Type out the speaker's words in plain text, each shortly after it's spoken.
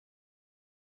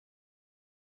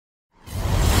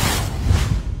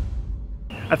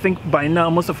I think by now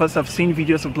most of us have seen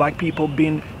videos of black people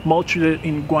being maltreated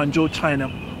in Guangzhou, China,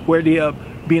 where they are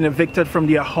being evicted from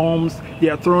their homes, they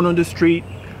are thrown on the street,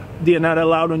 they are not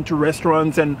allowed into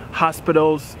restaurants and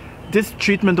hospitals. This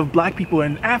treatment of black people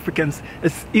and Africans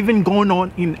is even going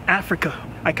on in Africa.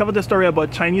 I covered the story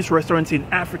about Chinese restaurants in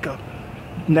Africa,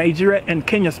 Nigeria and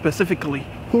Kenya specifically,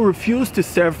 who refuse to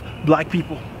serve black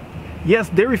people. Yes,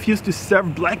 they refuse to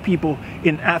serve black people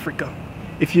in Africa.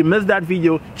 If you missed that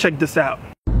video, check this out.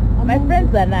 My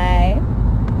friends and I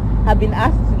have been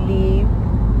asked to leave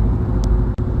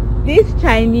this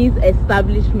Chinese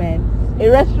establishment, a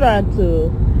restaurant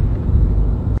too,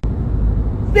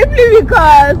 simply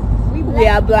because we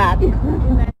are black.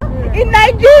 In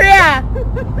Nigeria!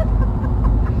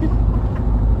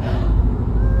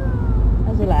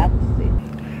 That's all I have to say.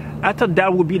 I thought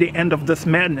that would be the end of this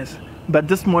madness, but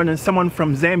this morning someone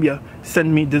from Zambia sent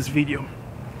me this video.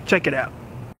 Check it out.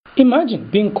 Imagine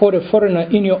being called a foreigner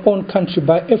in your own country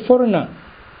by a foreigner.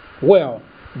 Well,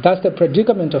 that's the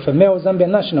predicament of a male Zambian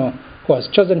national who has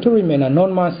chosen to remain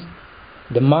anonymous.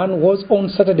 The man was on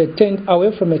Saturday turned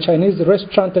away from a Chinese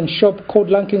restaurant and shop called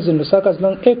Lankins in Lusaka's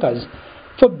Long Acres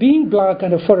for being black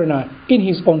and a foreigner in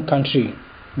his own country.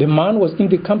 The man was in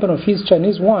the company of his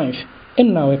Chinese wife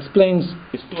and now explains.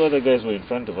 These two other guys were in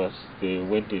front of us. They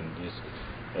went in,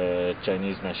 these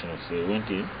Chinese nationals, they went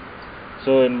in.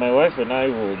 So when my wife and I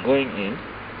were going in,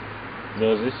 there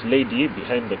was this lady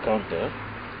behind the counter.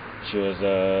 She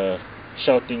was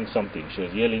shouting something, she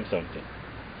was yelling something.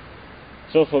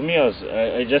 So for me,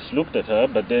 I just looked at her,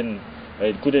 but then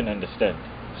I couldn't understand.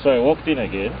 So I walked in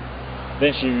again.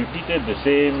 Then she repeated the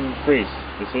same phrase.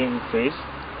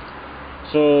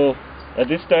 So at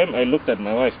this time, I looked at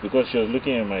my wife because she was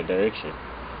looking in my direction.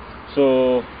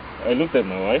 So I looked at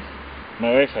my wife.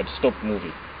 My wife had stopped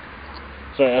moving.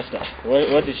 So I asked her,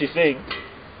 what is she saying?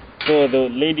 So the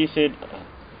lady said,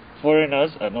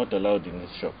 foreigners are not allowed in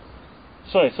this shop.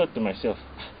 So I thought to myself,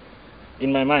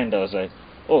 in my mind I was like,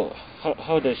 oh,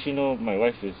 how does she know my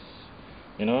wife is,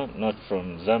 not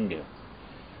from Zambia?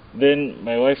 Then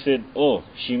my wife said, oh,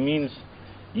 she means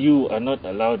you are not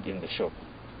allowed in the shop.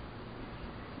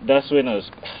 That's when I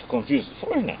was confused.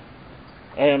 Foreigner?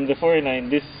 I am the foreigner in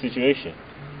this situation.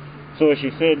 So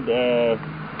she said,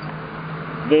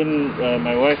 then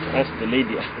my wife asked the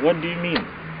lady, what do you mean?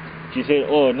 She said,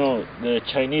 oh no, the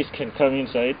Chinese can come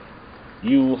inside.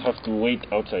 You have to wait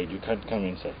outside. You can't come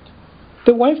inside.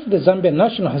 The wife of the Zambian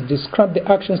national has described the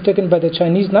actions taken by the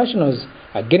Chinese nationals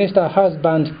against her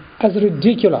husband as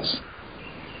ridiculous.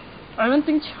 I don't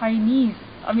think Chinese,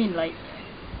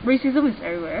 racism is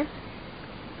everywhere.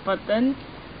 But then,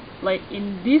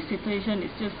 in this situation,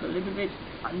 it's just a little bit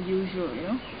unusual,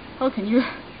 How can you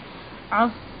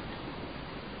ask,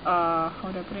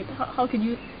 how do I put it? How can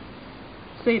you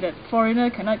say that foreigner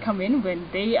cannot come in when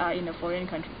they are in a foreign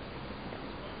country?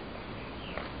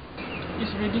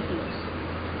 It's ridiculous.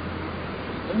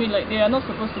 They are not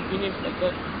supposed to behave like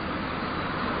that.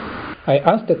 I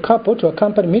asked the couple to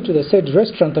accompany me to the said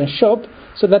restaurant and shop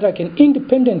so that I can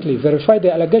independently verify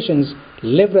the allegations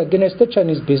leveled against the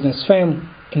Chinese business firm.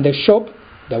 In the shop,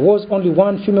 there was only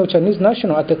one female Chinese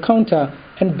national at the counter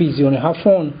and busy on her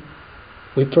phone.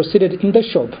 We proceeded in the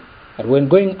shop, and when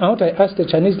going out I asked the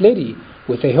Chinese lady,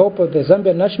 with the help of the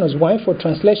Zambian national's wife for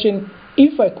translation,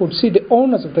 if I could see the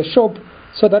owners of the shop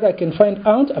so that I can find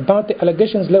out about the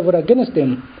allegations leveled against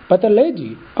them, but the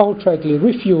lady outrightly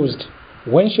refused.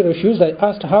 When she refused, I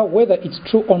asked her whether it's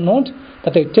true or not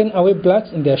that they turn away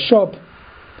blacks in their shop.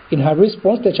 In her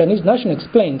response, the Chinese national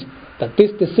explained that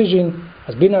this decision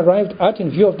has been arrived at in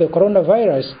view of the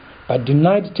coronavirus, but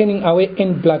denied turning away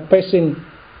any black person,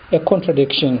 a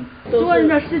contradiction.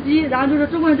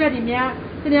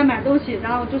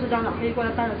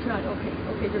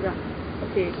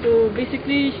 Okay, so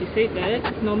basically she said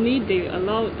that normally they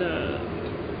allow the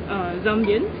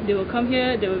Zambians, they will come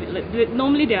here,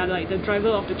 normally they are like the driver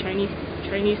of the Chinese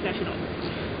national.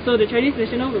 So the Chinese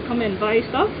national will come and buy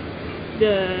stuff,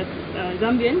 the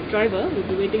Zambian driver will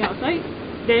be waiting outside,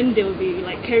 then they will be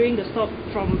carrying the stock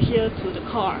from here to the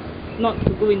car, not to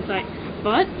go inside.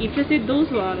 But if you say those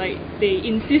who are they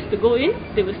insist to go in,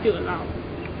 they will still allow.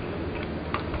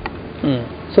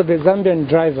 So the Zambian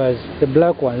drivers, the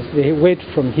black ones, they wait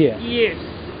from here? Yes.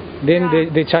 Then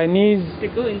the Chinese,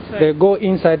 they go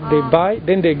inside, they buy,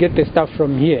 then they get the stuff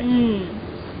from here.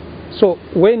 So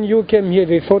when you came here,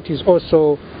 they thought he's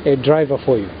also a driver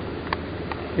for you.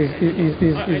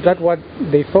 Is that what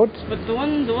they thought? But the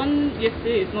one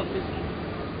yesterday is not this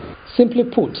one. Simply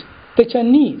put, the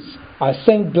Chinese are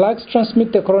saying blacks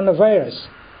transmit the coronavirus.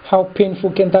 How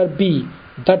painful can that be?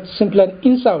 That's simply an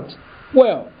insult.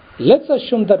 Well, Let's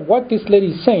assume that what this lady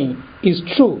is saying is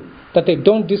true, that they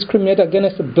don't discriminate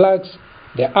against the blacks.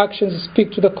 Their actions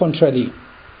speak to the contrary.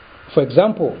 For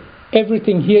example,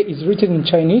 everything here is written in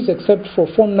Chinese except for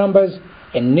phone numbers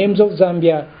and names of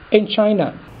Zambia and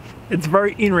China. It's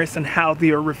very interesting how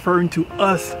they are referring to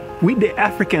us, we the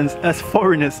Africans, as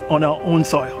foreigners on our own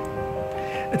soil.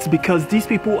 It's because these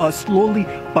people are slowly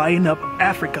buying up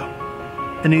Africa.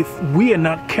 And if we are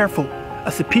not careful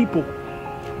as a people,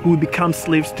 we will become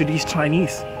slaves to these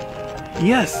Chinese.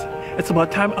 Yes, it's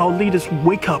about time our leaders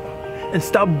wake up and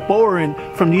stop borrowing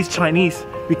from these Chinese,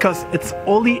 because it's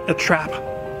only a trap.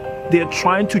 They are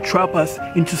trying to trap us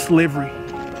into slavery.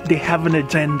 They have an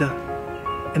agenda.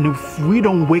 And if we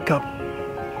don't wake up,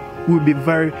 we'll be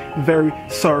very, very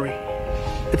sorry.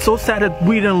 It's so sad that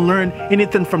we didn't learn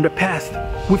anything from the past.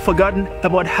 We've forgotten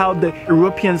about how the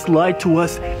Europeans lied to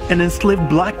us and enslaved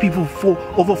black people for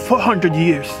over 400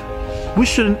 years. We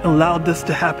shouldn't allow this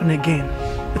to happen again.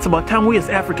 It's about time we as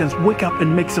Africans wake up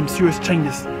and make some serious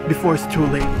changes before it's too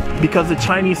late, because the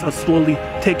Chinese are slowly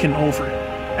taking over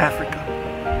Africa.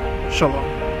 Shalom.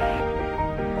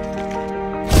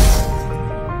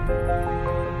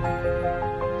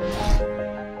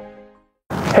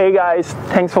 Hey guys,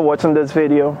 thanks for watching this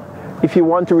video. If you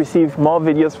want to receive more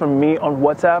videos from me on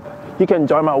WhatsApp, you can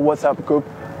join my WhatsApp group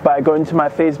by going to my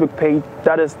Facebook page.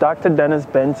 That is Dr. Dennis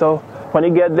Bento. When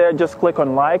you get there, just click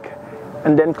on like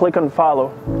and then click on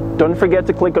follow. Don't forget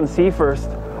to click on see first,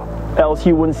 else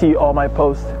you won't see all my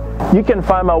posts. You can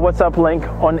find my WhatsApp link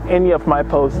on any of my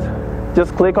posts.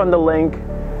 Just click on the link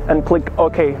and click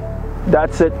OK.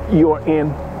 That's it, you're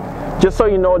in. Just so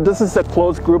you know, this is a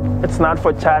closed group. It's not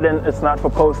for chatting, it's not for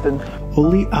posting.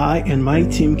 Only I and my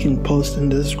team can post in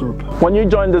this group. When you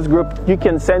join this group, you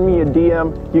can send me a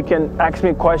DM, you can ask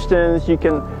me questions, you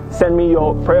can send me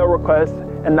your prayer requests,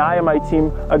 and I and my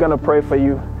team are gonna pray for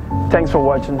you. Thanks for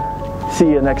watching. See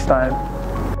you next time.